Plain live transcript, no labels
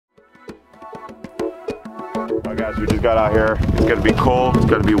Alright guys, we just got out here. It's gonna be cold, it's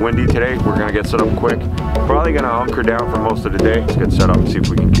gonna be windy today. We're gonna get set up quick. Probably gonna hunker down for most of the day. Let's get set up and see if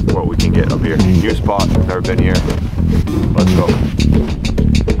we can what we can get up here. New spot, never been here. Let's go.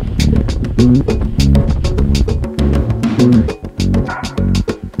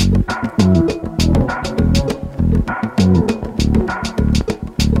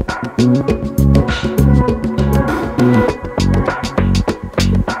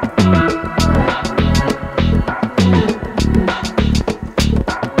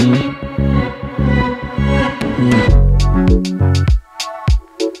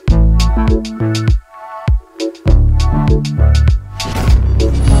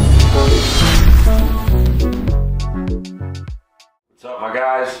 What's up my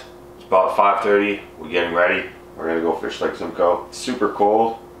guys? It's about 5:30. We're getting ready. We're gonna go fish Lake Simcoe. It's super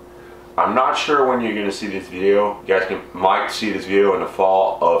cold. I'm not sure when you're gonna see this video. You guys might see this video in the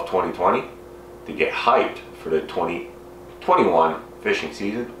fall of 2020 to get hyped for the 2021 fishing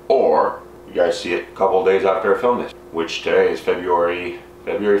season, or you guys see it a couple of days after I film this, which today is February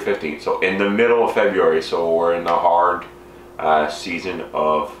 15th. So in the middle of February, so we're in the hard season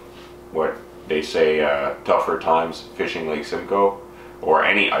of what they say tougher times fishing Lake Simcoe or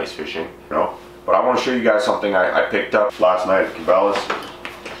any ice fishing, you know. But I want to show you guys something I picked up last night at Cabela's.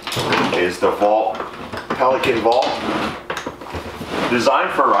 Is the Vault, Pelican Vault,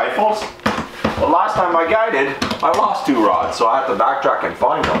 designed for rifles. But last time I guided, I lost 2 rods, so I had to backtrack and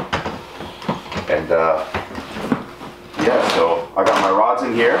find them. And yeah, so I got my rods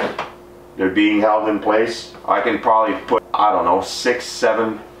in here. They're being held in place. I can probably put, I don't know, 6,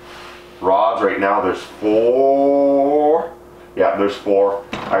 7 rods. Right now there's 4. Yeah, there's 4.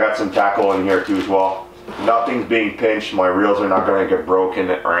 I got some tackle in here too as well. Nothing's being pinched. My reels are not going to get broken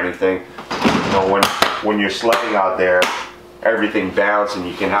or anything. You know, when you're sledding out there, everything bounces and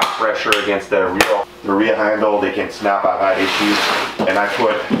you can have pressure against the reel handle. They can snap. I've had issues. And I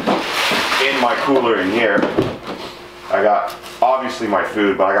put in my cooler in here, I got obviously my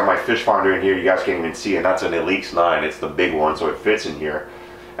food, but I got my fish finder in here. You guys can't even see, and that's an Elite 9. It's the big one, so it fits in here.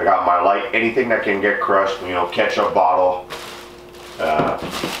 I got my light, anything that can get crushed, you know, ketchup bottle,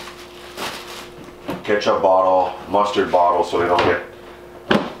 mustard bottle, so they don't get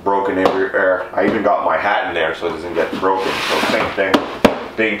broken everywhere. I even got my hat in there so it doesn't get broken. So same thing,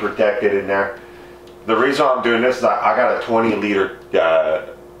 being protected in there. The reason I'm doing this is I got a 20-liter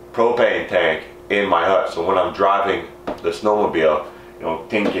propane tank in my hut, so when I'm driving the snowmobile, you know,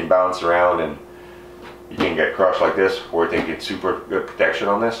 thing can bounce around and you can get crushed like this. We're thinking super good protection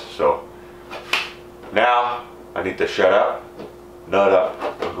on this. So now I need to shut up, nut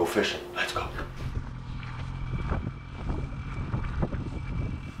up, and go fishing. Let's go.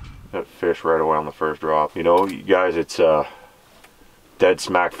 That fish right away on the first drop. You know, you guys, it's dead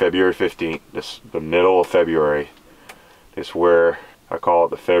smack February 15th. The middle of February. It's where I call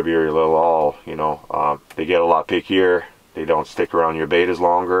it the February little all. You know, they get a lot pickier. They don't stick around your bait as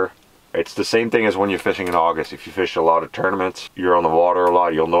longer. It's the same thing as when you're fishing in August. If you fish a lot of tournaments, you're on the water a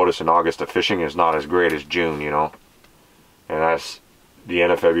lot, you'll notice in August the fishing is not as great as June, you know. And as the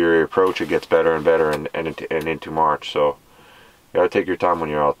end of February approach, it gets better and better and into March. So you gotta take your time when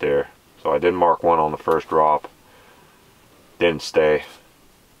you're out there. So I did mark one on the first drop. Didn't stay.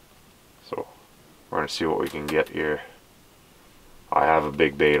 So we're gonna see what we can get here. I have a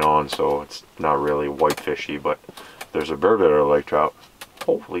big bait on, so it's not really whitefishy, but there's a burbot or a lake trout.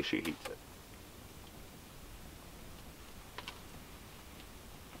 Hopefully she eats it.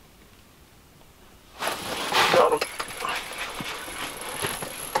 Got him.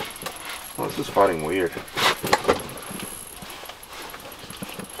 Well, this is fighting weird.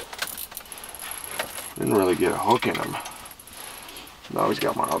 Didn't really get a hook in him. Now he's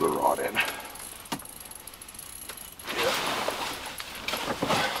got my other rod in.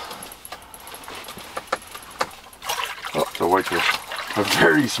 Oh, it's a whitefish. A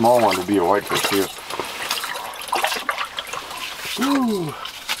very small one to be a whitefish too. Ooh,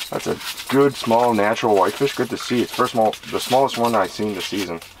 that's a good small natural whitefish. Good to see. It's the smallest one I've seen this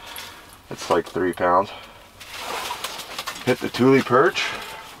season. It's like 3 pounds. Hit the Tule perch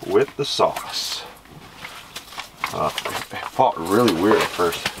with the sauce. It fought really weird at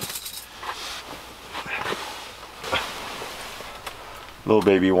first. Little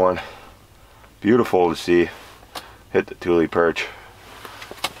baby one. Beautiful to see. Hit the Tule perch.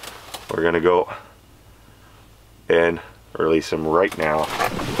 We're gonna go and release him right now.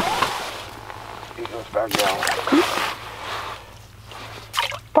 He goes back down.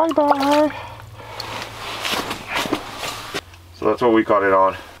 Bye bye. So that's what we caught it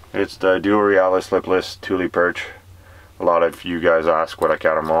on. It's the Dual Realis Slipless Tule Perch. A lot of you guys ask what I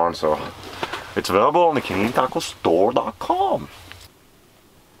caught him on, so It's available on the CanadianTacoStore.com.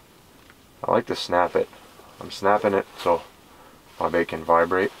 I like to snap it. I'm snapping it so my bait can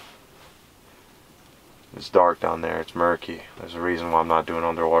vibrate. It's dark down there, it's murky. There's a reason why I'm not doing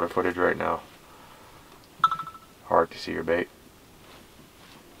underwater footage right now. Hard to see your bait.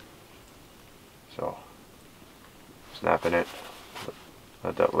 So, snapping it,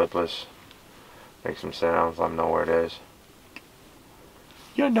 let that lipless make some sounds, let them know where it is.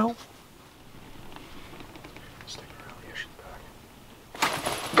 You know. Stick around the ocean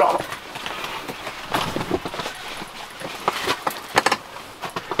back. Got him!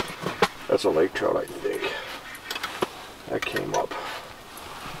 That's a lake trout, I think. That came up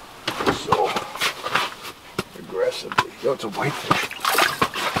so aggressively. Yo, it's a whitefish.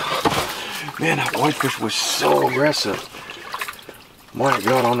 Man, that whitefish was so aggressive. My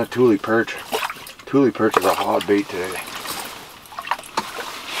God, on the Tule perch. Tule perch is a hot bait today.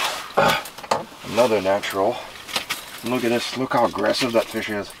 Another natural. Look at this. Look how aggressive that fish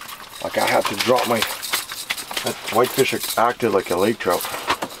is. Like I had to drop my... That whitefish acted like a lake trout.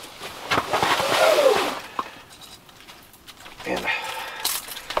 Man.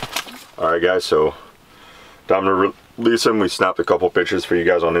 Alright guys, so time to release him. We snapped a couple pictures for you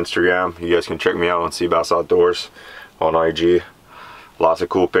guys on Instagram. You guys can check me out on Seabass Outdoors on IG. Lots of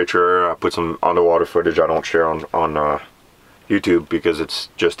cool picture. I put some underwater footage I don't share on YouTube because it's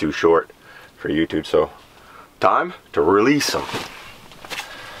just too short for YouTube. So time to release them.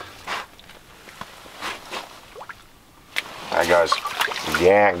 Alright guys,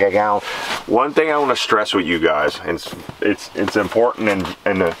 yeah. One thing I want to stress with you guys, and it's important in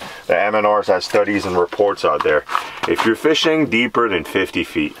the MNRs has studies and reports out there. If you're fishing deeper than 50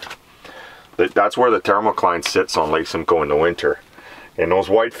 feet, that's where the thermocline sits on Lake Simcoe in the winter. And those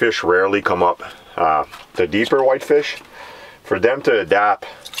whitefish rarely come up. The deeper whitefish, for them to adapt,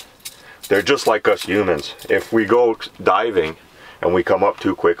 they're just like us humans. If we go diving and we come up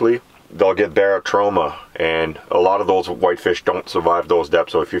too quickly, they'll get barotrauma, and a lot of those whitefish don't survive those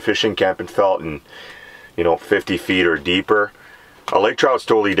depths. So if you're fishing camp and felt and 50 feet or deeper, a lake trout's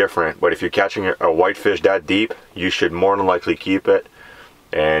totally different. But if you're catching a whitefish that deep, you should more than likely keep it.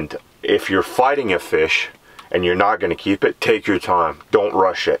 And if you're fighting a fish and you're not going to keep it, take your time. Don't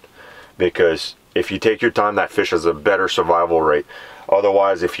rush it, because if you take your time, that fish has a better survival rate.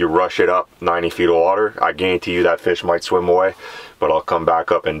 Otherwise, if you rush it up 90 feet of water, I guarantee you that fish might swim away, but I'll come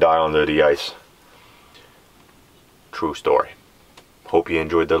back up and die under the ice. True story. Hope you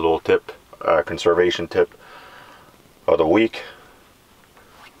enjoyed the little tip, conservation tip of the week.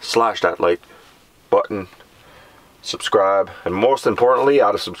 Slash that like button, subscribe, and most importantly,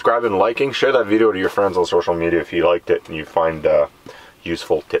 out of subscribing and liking, share that video to your friends on social media if you liked it and you find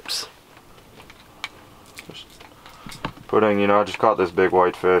useful tips. I just caught this big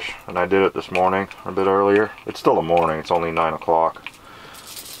whitefish, and I did it this morning, a bit earlier. It's still the morning, it's only 9 o'clock.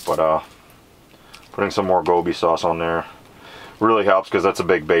 But putting some more goby sauce on there really helps, because that's a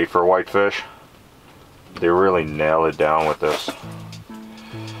big bait for whitefish. They really nail it down with this.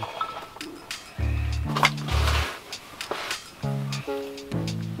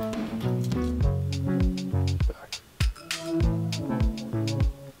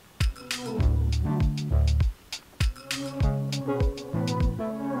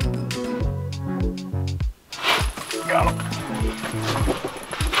 Got him.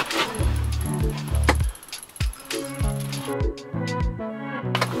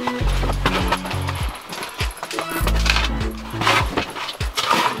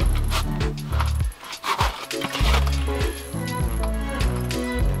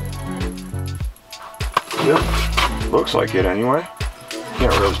 Yep, looks like it anyway.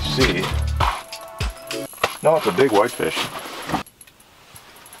 Can't really see. No, it's a big whitefish.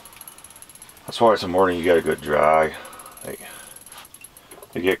 That's why it's a morning you got a good drag.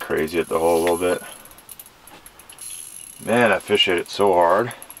 They get crazy at the hole a little bit. Man, that fish hit it so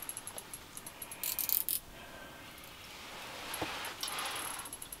hard.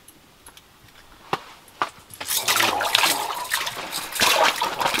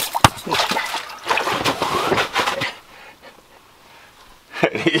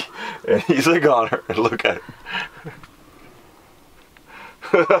 And he's a goner. Look at it.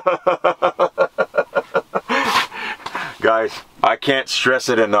 Guys, I can't stress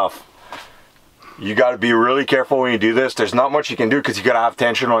it enough. You got to be really careful when you do this. There's not much you can do because you got to have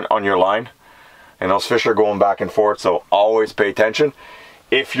tension on your line. And those fish are going back and forth, so always pay attention.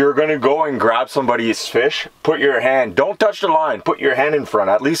 If you're going to go and grab somebody's fish, put your hand, don't touch the line, put your hand in front.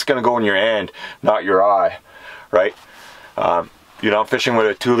 At least it's going to go in your hand, not your eye, right? I'm fishing with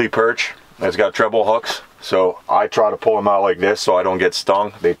a Tule perch. It's got treble hooks, so I try to pull them out like this so I don't get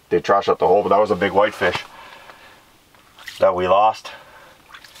stung. They trash out the hole, but that was a big whitefish that we lost.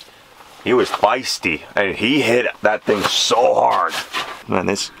 He was feisty, and he hit that thing so hard. Man,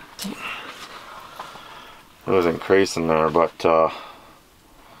 it wasn't crazy in there, but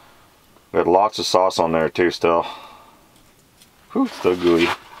we had lots of sauce on there too still. Whew, still gooey.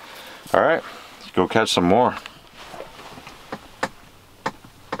 All right, let's go catch some more.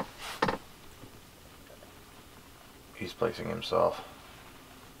 He's placing himself.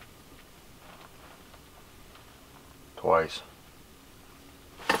 Twice.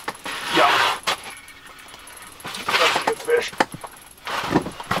 Yeah. That's a good fish.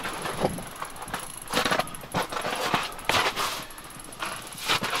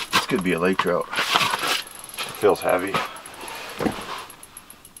 This could be a lake trout. It feels heavy.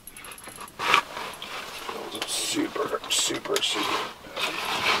 Super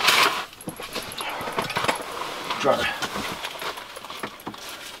trying to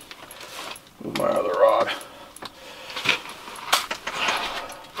move my other rod.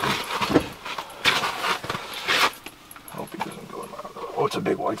 Hope he doesn't go in my other. Oh, it's a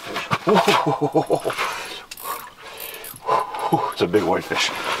big whitefish. It's a big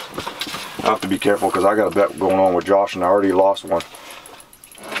whitefish. I have to be careful because I got a bet going on with Josh, and I already lost one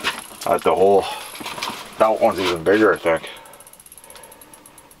at the hole. That one's even bigger, I think.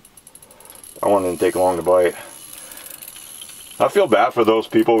 That one didn't take long to bite. I feel bad for those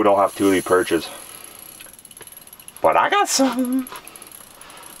people who don't have Tule perches, but I got some.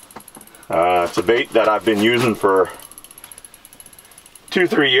 It's a bait that I've been using for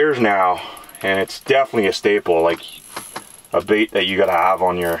 2-3 years now, and it's definitely a staple, like a bait that you gotta have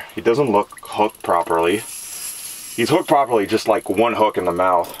on your. He doesn't look hooked properly. He's hooked properly, just like one hook in the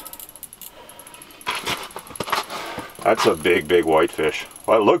mouth. That's a big whitefish.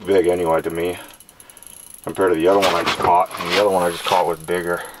 Well, it looked big anyway to me, compared to the other one I just caught. And the other one I just caught was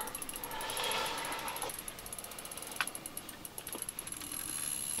bigger.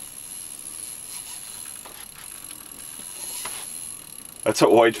 That's a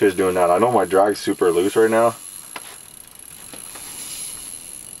whitefish doing that. I know my drag's super loose right now.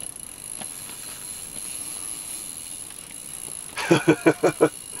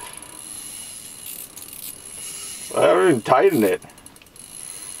 I haven't even tightened it.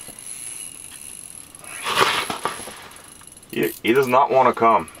 He does not want to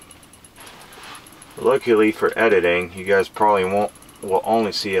come. Luckily for editing, you guys probably will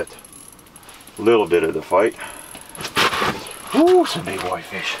only see a little bit of the fight. Ooh, it's a big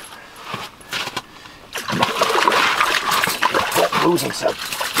whitefish. Don't lose himself.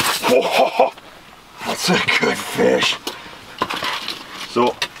 Whoa, that's a good fish.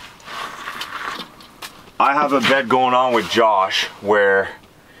 So I have a bet going on with Josh where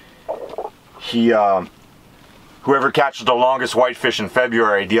he, whoever catches the longest whitefish in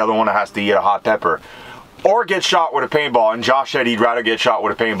February, the other one has to eat a hot pepper. Or get shot with a paintball, and Josh said he'd rather get shot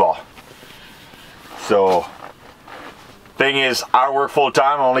with a paintball. So, thing is, I work full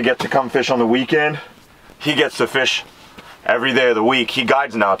time, I only get to come fish on the weekend. He gets to fish every day of the week. He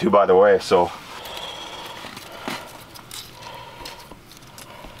guides now too, by the way, so.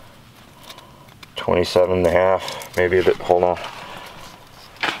 27.5, maybe a bit, hold on.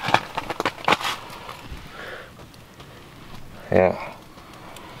 Yeah.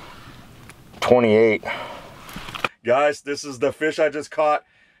 28. Guys, this is the fish I just caught.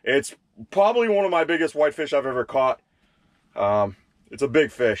 It's probably one of my biggest whitefish I've ever caught. It's a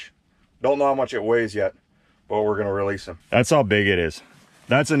big fish. Don't know how much it weighs yet, but we're gonna release him. That's how big it is.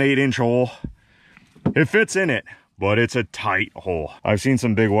 That's an 8-inch hole. It fits in it, but it's a tight hole. I've seen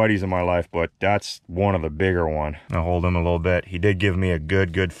some big whiteys in my life, but that's one of the bigger one. I'll hold him a little bit. He did give me a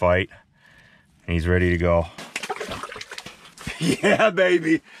good fight. He's ready to go. Yeah,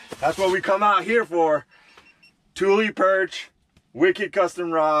 baby. That's what we come out here for. Tule perch, wicked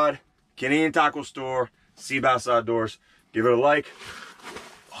custom rod, Canadian tackle store, Seabass Outdoors. Give it a like.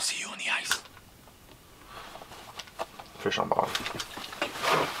 I'll see you on the ice. Fish on bottom.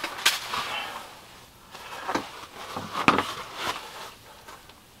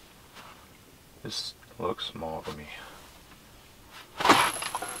 This looks small to me.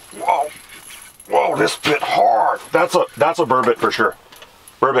 Whoa. Whoa, this bit hard. That's a burbot for sure.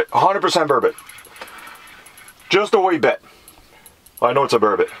 Burbot, 100% burbot. Just the way you bet. I know it's a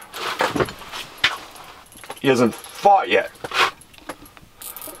burbot. He hasn't fought yet.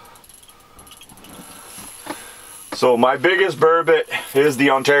 So my biggest burbot is the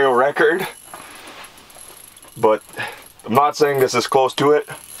Ontario record, but I'm not saying this is close to it.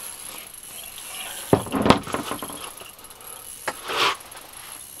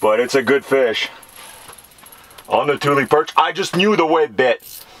 but it's a good fish. On the Tule perch, I just knew the way it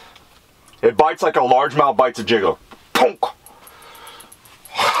bit. It bites like a largemouth bites a jiggler.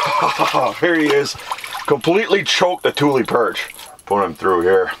 Here he is, completely choked the Tule perch. Put him through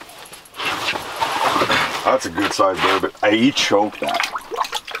here. That's a good size burbot. He choked that.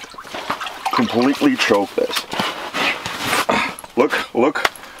 Completely choked this.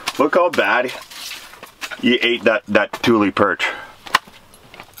 Look how bad he ate that Tule perch.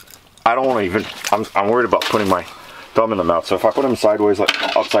 I don't want to even, I'm worried about putting my thumb in the mouth. So if I put him sideways,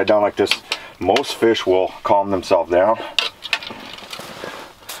 like upside down like this, most fish will calm themselves down.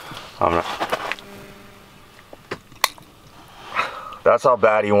 That's how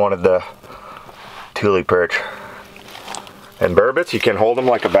bad he wanted the Tule perch. And burbots, you can hold them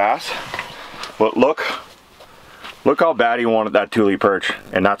like a bass. But look how bad he wanted that Tule perch.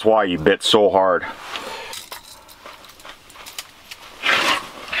 And that's why he bit so hard.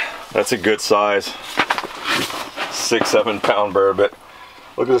 That's a good size 6-7 pound burbot.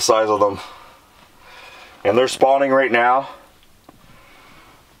 Look at the size of them. And they're spawning right now,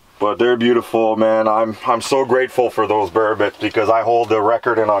 but they're beautiful, man. I'm so grateful for those burbots because I hold the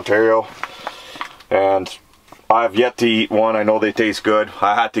record in Ontario and I've yet to eat one. I know they taste good.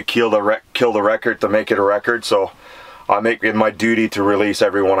 I had to kill the record to make it a record, so I make it my duty to release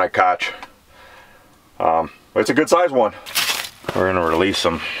every one I catch. It's a good size one. We're gonna release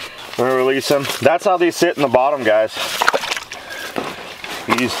them. We're gonna release him. That's how they sit in the bottom, guys.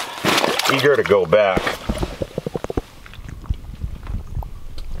 He's eager to go back.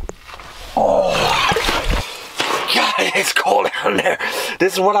 Oh, God, it's cold down there.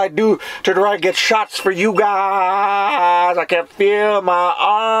 This is what I do to try to get shots for you guys. I can feel my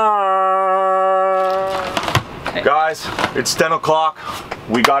arm. Hey. Guys, it's 10 o'clock.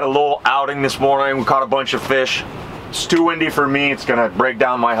 We got a little outing this morning. We caught a bunch of fish. It's too windy for me. It's gonna break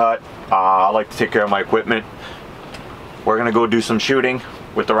down my hut. I like to take care of my equipment. We're gonna go do some shooting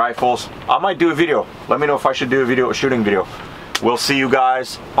with the rifles. I might do a video. Let me know if I should do a shooting video. We'll see you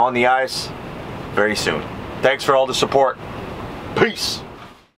guys on the ice very soon. Thanks for all the support. Peace.